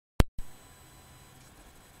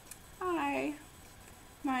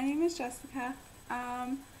my name is Jessica.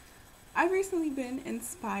 I've recently been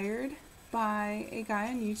inspired by a guy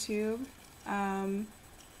on YouTube.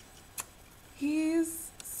 He's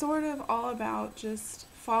sort of all about just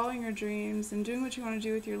following your dreams and doing what you want to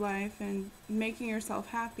do with your life and making yourself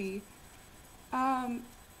happy.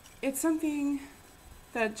 It's something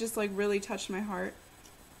that just really touched my heart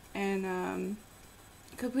and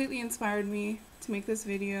completely inspired me to make this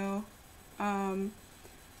video. I'm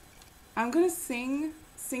gonna sing.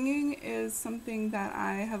 Singing is something that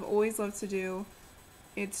I have always loved to do.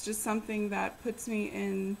 It's just something that puts me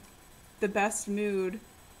in the best mood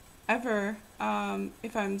ever.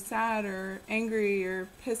 If I'm sad or angry or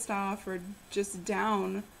pissed off or just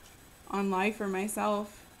down on life or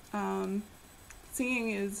myself,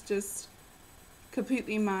 singing is just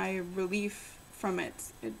completely my relief from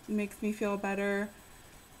it. It makes me feel better,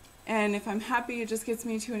 and if I'm happy, it just gets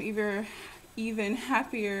me to an even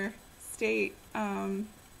happier state.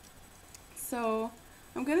 So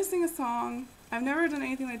I'm gonna sing a song. I've never done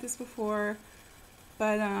anything like this before,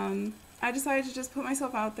 but I decided to just put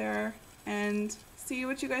myself out there and see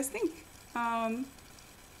what you guys think.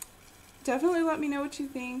 Definitely let me know what you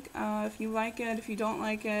think, if you like it, if you don't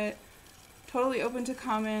like it. Totally open to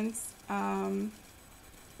comments,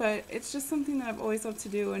 but it's just something that I've always loved to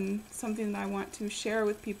do and something that I want to share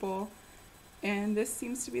with people, and this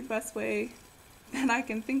seems to be the best way that I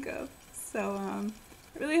can think of. So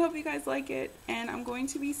I really hope you guys like it, and I'm going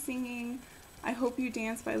to be singing I Hope You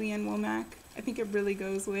Dance by Ann Womack. I think it really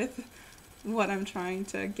goes with what I'm trying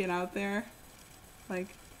to get out there,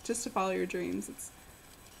 just to follow your dreams.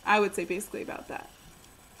 I would say basically about that.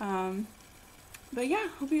 But yeah,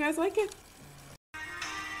 hope you guys like it.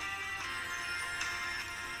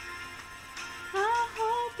 I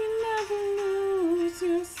hope you never lose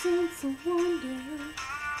your sense of wonder.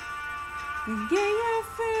 And get your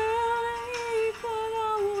feeling, but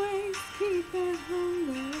always keep that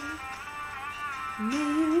hunger. May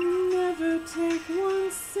you never take one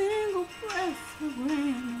single breath for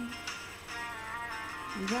granted.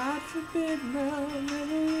 God forbid love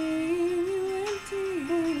never leave you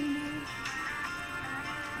empty-handed.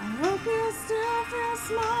 I hope you still feel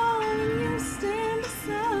small when you stand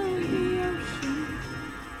beside the ocean.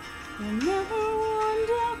 You'll never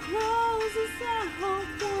wonder closes. I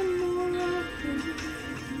hope one more opens.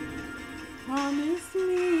 Promise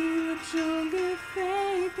me that you'll give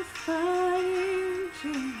faith a fighting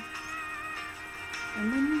chance. And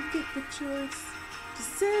when you get the choice to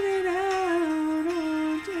sit it out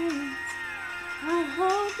or dance, I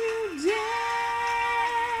hope you dance.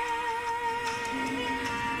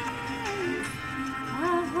 I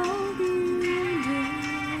hope you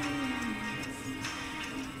dance.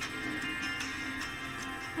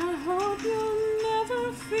 I hope you'll never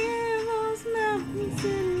feel those mountains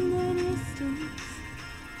in the distance.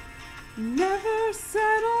 Never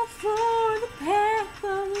settle for the path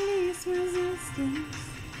of least resistance.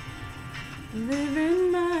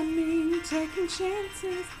 Living might mean taking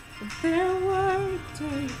chances, but they're worth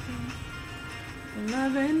taking.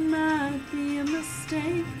 Loving might be a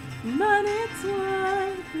mistake, but it's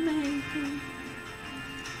worth making.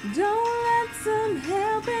 Don't let some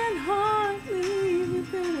helping heart leave you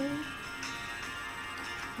bitter.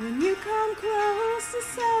 When you come close to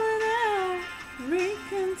selling out,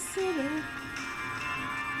 reconsider.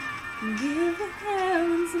 Give the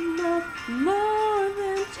heavens above more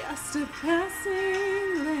than just a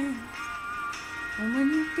passing glance. And when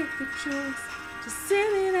you get the choice to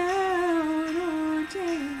sit it out or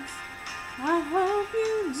dance, I hope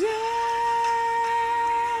you dance.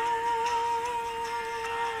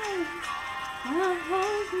 I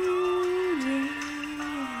hope you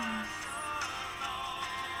dance.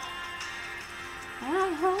 I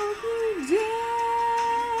hope you dance.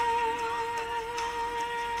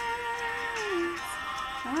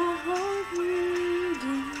 I hope you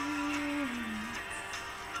dance.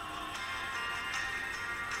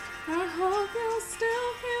 I hope you'll still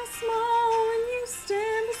feel small when you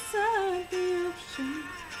stand beside the ocean.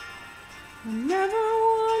 Whenever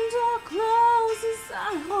one door closes, I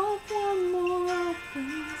hope one more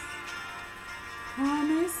opens.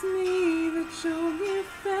 Promise me that you'll give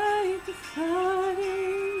faith a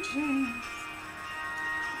fighting chance.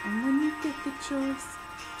 And when you get the choice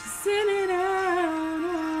to sit it out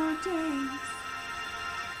or dance,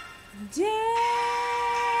 dance.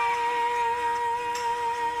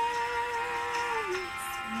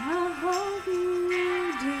 I hope you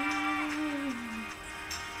dance.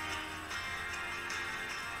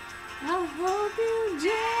 I hope you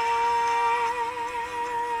dance.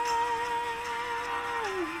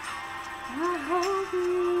 I hope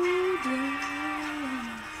you dance.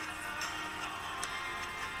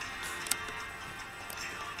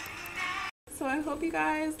 I hope you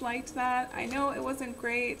guys liked that. I know it wasn't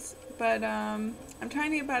great, but I'm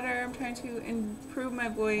trying to get better. I'm trying to improve my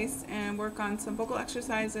voice and work on some vocal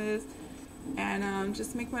exercises and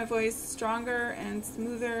just make my voice stronger and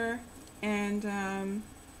smoother and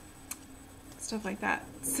stuff like that.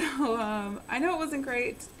 So I know it wasn't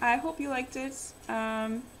great. I hope you liked it.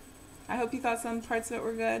 I hope you thought some parts of it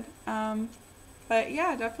were good. But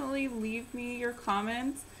yeah, definitely leave me your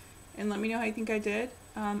comments and let me know how you think I did.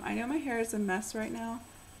 I know my hair is a mess right now.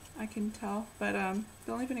 I can tell, but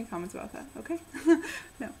don't leave any comments about that, okay?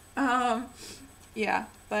 No. Yeah,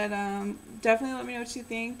 but definitely let me know what you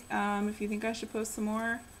think. If you think I should post some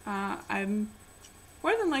more, I'm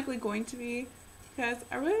more than likely going to be, because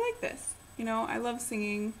I really like this. You know, I love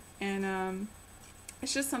singing, and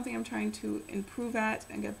it's just something I'm trying to improve at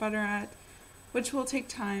and get better at, which will take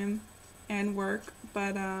time and work,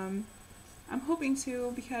 but I'm hoping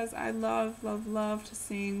to, because I love, love, love to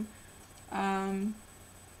sing.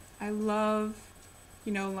 I love,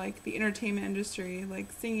 you know, like the entertainment industry,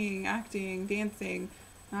 like singing, acting, dancing.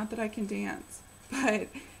 Not that I can dance, but,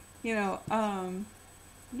 you know, I've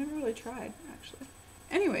never really tried, actually.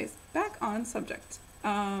 Anyways, back on subject.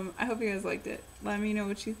 I hope you guys liked it. Let me know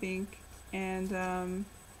what you think, and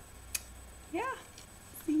yeah,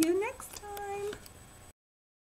 see you next time.